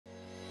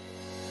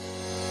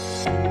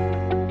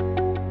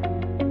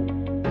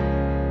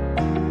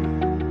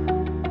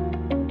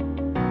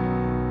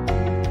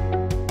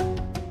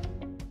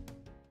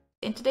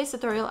In today's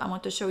tutorial, I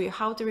want to show you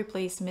how to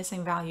replace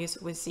missing values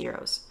with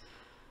zeros.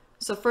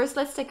 So first,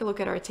 let's take a look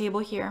at our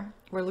table here.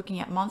 We're looking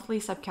at monthly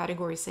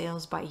subcategory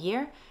sales by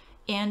year,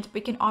 and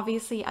we can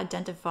obviously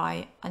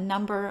identify a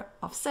number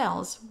of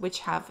cells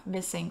which have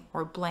missing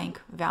or blank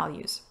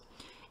values.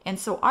 And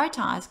so our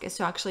task is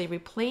to actually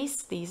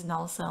replace these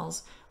null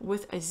cells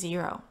with a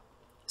zero.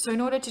 So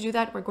in order to do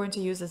that, we're going to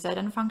use the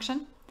ZN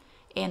function.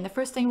 And the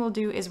first thing we'll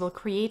do is we'll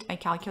create a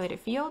calculated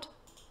field.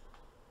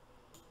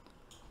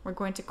 We're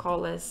going to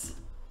call this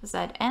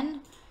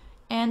Zn,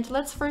 and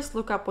let's first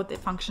look up what the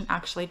function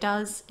actually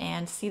does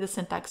and see the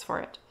syntax for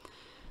it.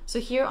 So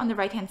here on the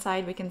right hand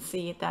side, we can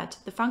see that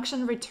the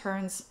function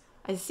returns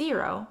a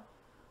zero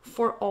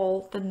for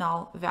all the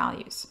null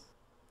values.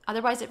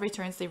 Otherwise, it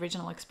returns the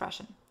original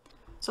expression.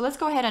 So let's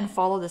go ahead and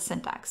follow the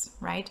syntax,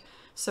 right?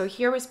 So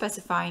here we're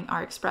specifying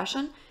our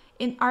expression.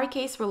 In our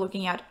case, we're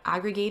looking at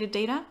aggregated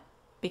data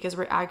because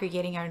we're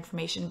aggregating our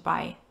information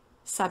by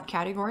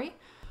subcategory.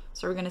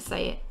 So we're going to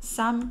say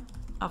sum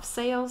of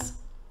sales,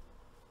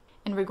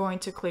 and we're going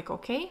to click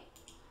OK,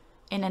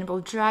 and then we'll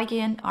drag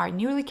in our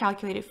newly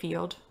calculated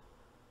field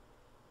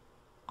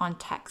on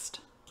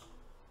text.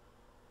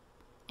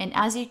 And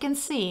as you can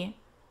see,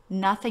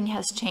 nothing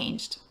has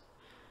changed.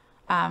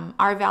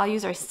 Our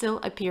values are still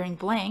appearing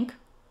blank,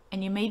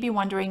 and you may be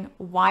wondering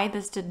why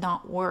this did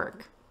not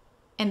work.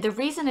 And the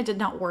reason it did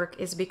not work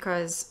is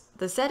because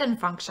the Zn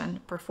function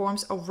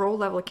performs a row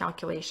level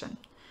calculation.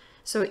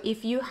 So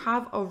if you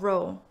have a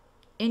row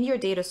in your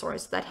data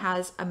source that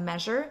has a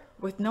measure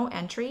with no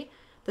entry,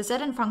 the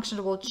Zn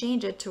function will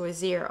change it to a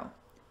zero.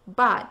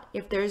 But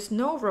if there's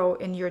no row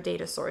in your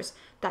data source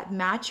that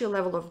match your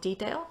level of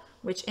detail,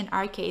 which in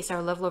our case,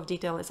 our level of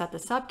detail is at the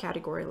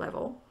subcategory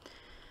level,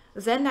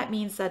 then that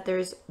means that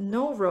there's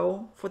no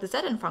row for the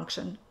Zn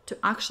function to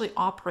actually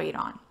operate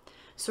on.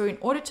 So in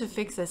order to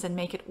fix this and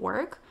make it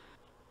work,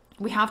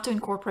 we have to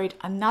incorporate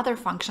another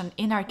function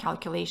in our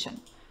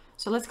calculation.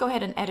 So let's go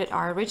ahead and edit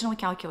our original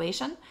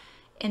calculation.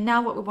 And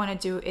now what we want to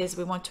do is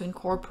we want to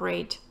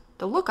incorporate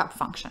the lookup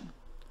function.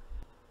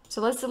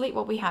 So let's delete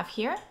what we have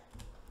here.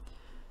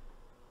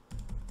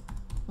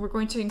 We're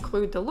going to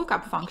include the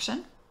lookup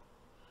function.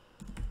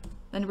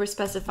 Then we're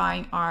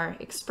specifying our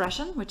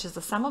expression, which is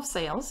the sum of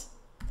sales.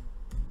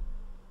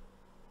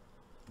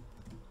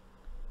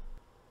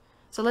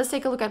 So let's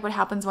take a look at what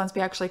happens once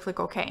we actually click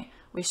OK.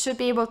 We should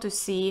be able to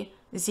see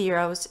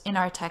zeros in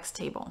our text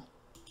table.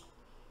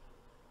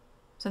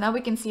 So now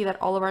we can see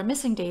that all of our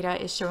missing data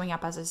is showing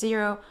up as a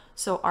zero,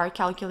 so our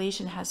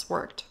calculation has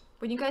worked.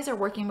 When you guys are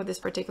working with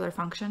this particular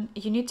function,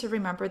 you need to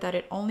remember that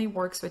it only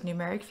works with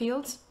numeric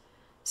fields.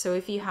 So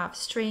if you have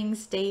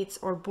strings, dates,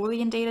 or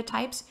Boolean data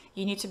types,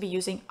 you need to be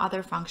using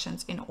other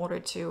functions in order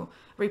to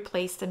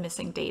replace the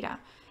missing data.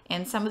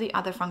 And some of the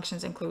other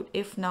functions include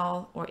if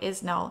null or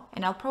is null,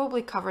 and I'll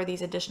probably cover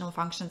these additional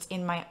functions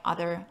in my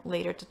other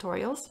later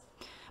tutorials.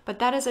 But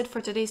that is it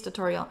for today's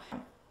tutorial.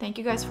 Thank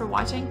you guys for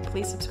watching.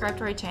 Please subscribe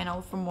to our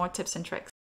channel for more tips and tricks.